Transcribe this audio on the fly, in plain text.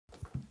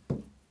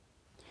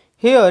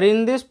Here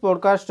in this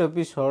podcast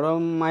episode,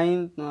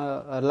 my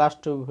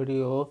last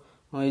video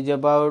is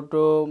about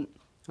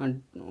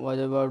was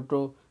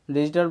about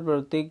digital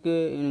pratik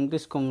in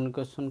English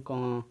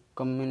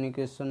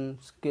communication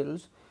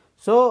skills.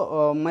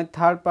 So my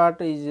third part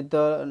is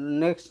the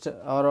next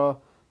or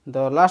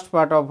the last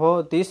part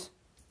of this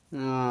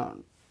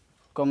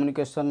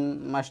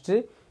communication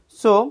mastery.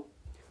 So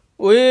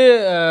we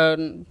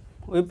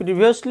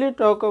previously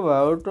talked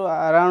about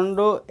around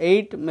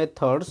 8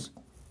 methods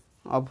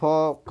of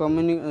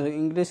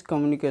English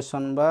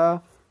communication by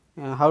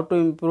how to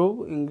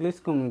improve English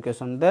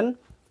communication. Then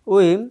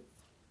we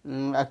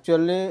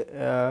actually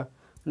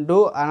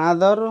do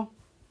another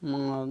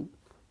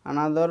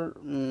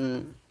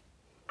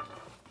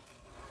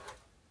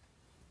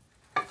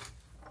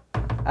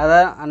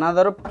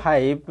another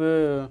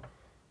 5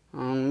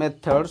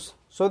 methods,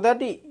 so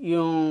that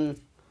you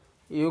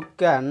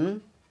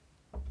can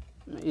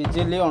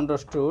easily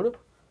understood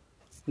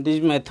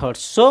these methods.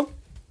 So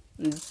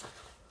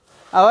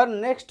our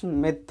next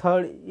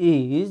method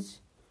is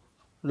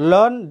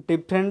learn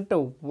different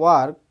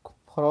word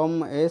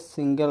from a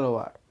single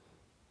word.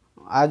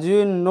 As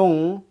you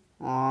know,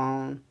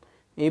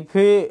 if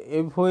we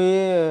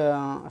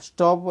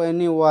stop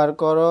any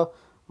work or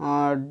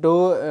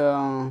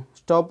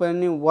stop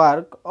any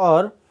work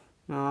or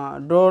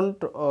don't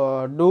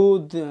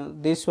do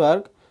this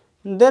work,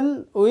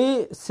 then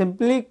we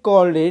simply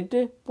called it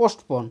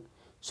postpone.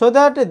 So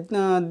that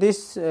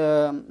this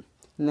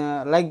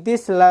like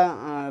this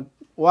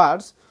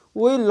words,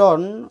 we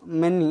learn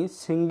many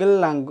single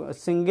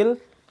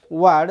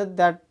word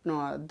that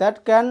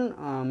can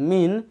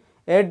mean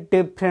a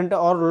different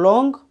or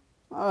long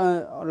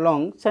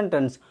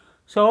sentence.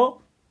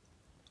 So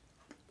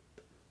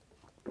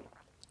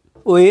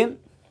we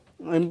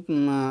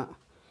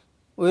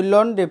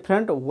learn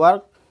different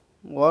work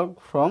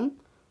from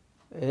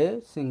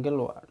a single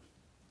word.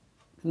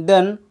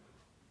 Then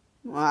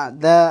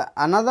the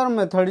another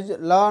method is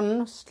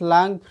learn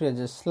slang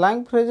phrases.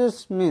 Slang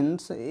phrases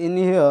means in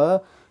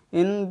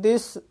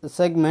this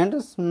segment,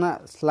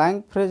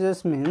 slang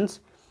phrases means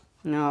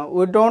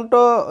we don't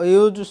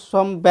use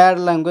some bad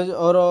language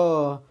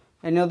or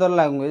any other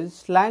language.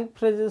 Slang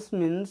phrases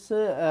means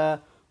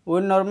we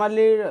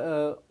normally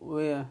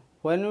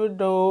when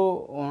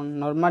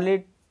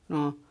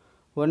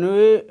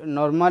we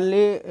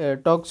normally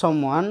talk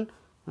someone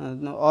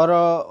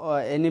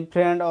or any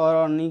friend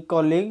or any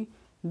colleague,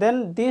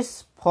 then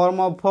this form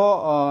of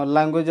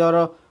language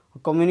or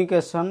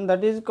communication,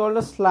 that is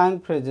called slang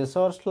phrases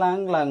or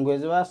slang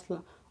language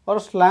or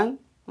slang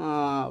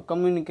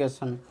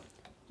communication.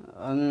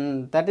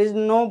 That is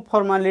no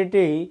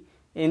formality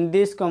in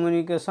this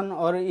communication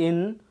or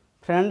in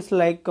friends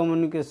like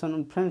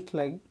communication,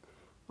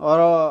 or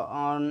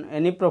on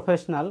any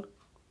professional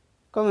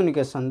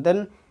communication.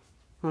 Then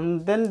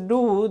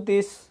do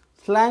this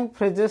slang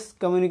phrases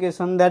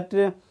communication, that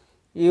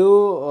we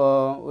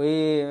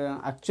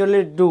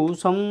actually do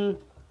some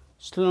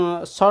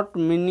short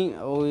meaning.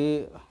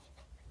 We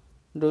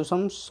do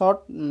some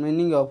short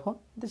meaning of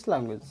this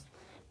language.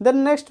 The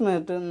next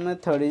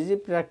method is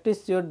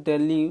practice your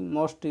daily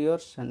most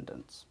used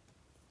sentence.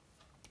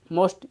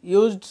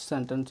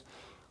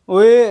 We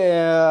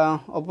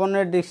open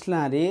a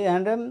dictionary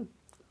and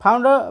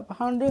found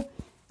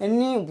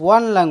any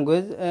one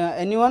language,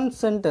 any one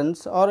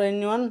sentence or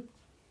any one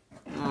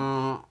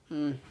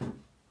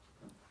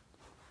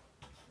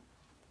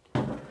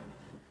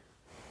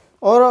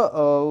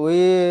or we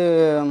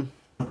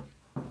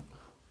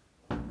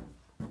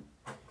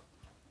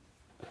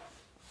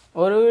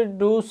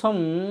do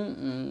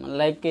some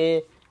like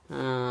a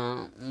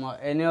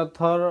any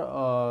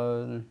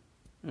author,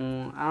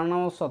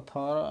 anonymous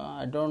author.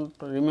 I don't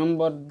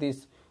remember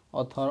this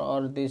author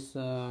or this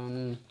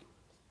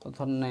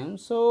author name.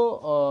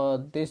 So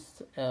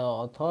this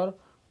author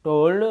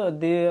told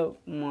the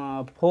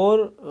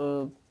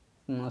 4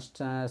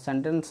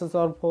 sentences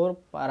or 4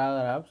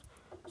 paragraphs.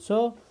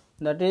 So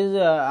that is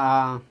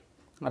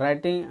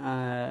writing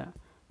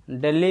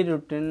daily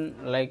routine,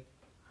 like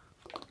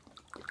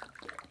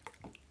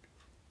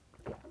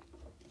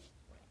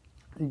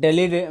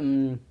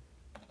daily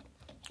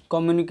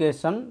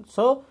communication.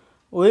 So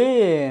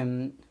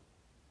we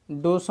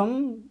do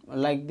some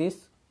like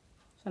this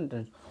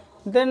sentence.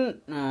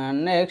 Then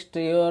next,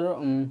 your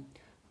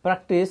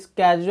practice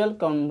casual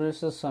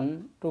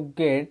conversation to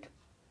get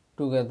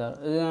together.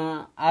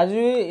 As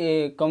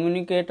we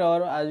communicate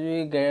or as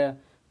we get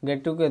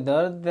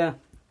together,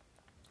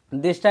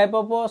 this type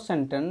of a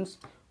sentence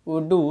we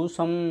do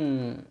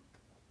some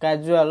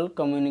casual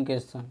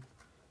communication,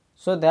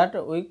 so that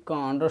we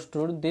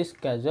understood this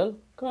casual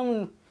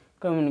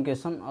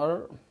communication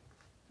or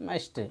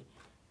mastery.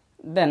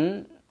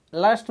 Then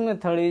last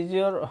method is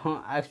your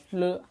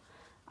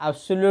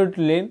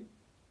absolutely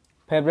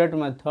favorite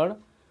method.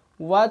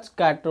 Watch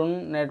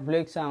cartoon,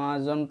 Netflix,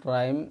 Amazon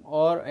Prime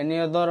or any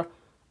other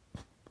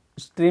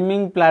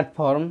streaming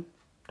platform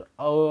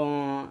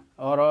or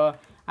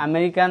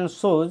American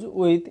shows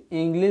with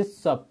English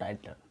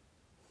subtitle.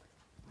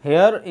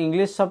 Here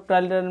English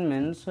subtitle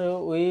means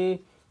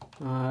we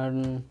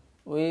and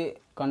we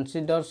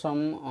consider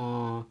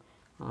some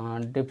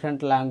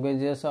different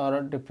languages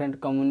or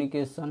different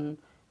communication.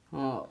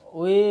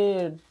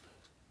 We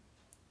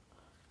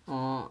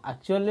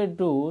actually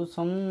do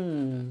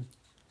some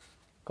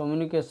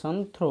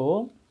communication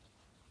through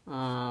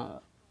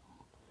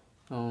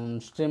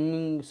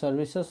streaming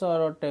services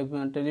or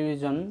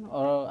television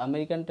or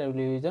American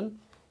television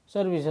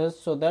services,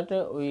 so that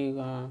we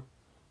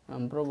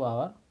improve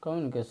our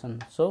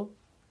communication. So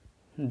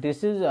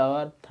this is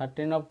our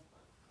 13 of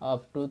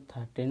up to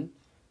 13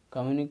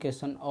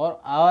 communication, or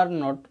our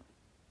note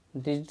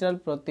digital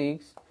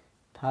Pratik's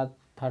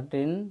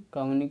 13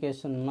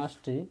 communication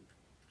mastery.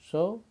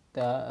 So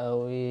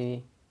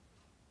we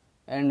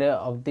end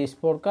of this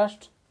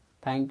podcast.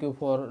 Thank you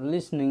for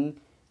listening,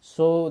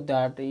 so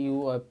that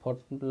you have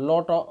put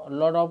lot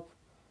of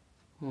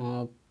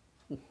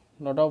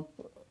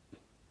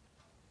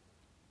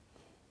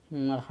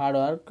hard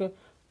work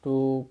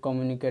to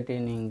communicate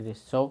in English.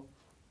 So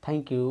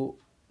thank you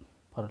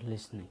for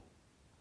listening.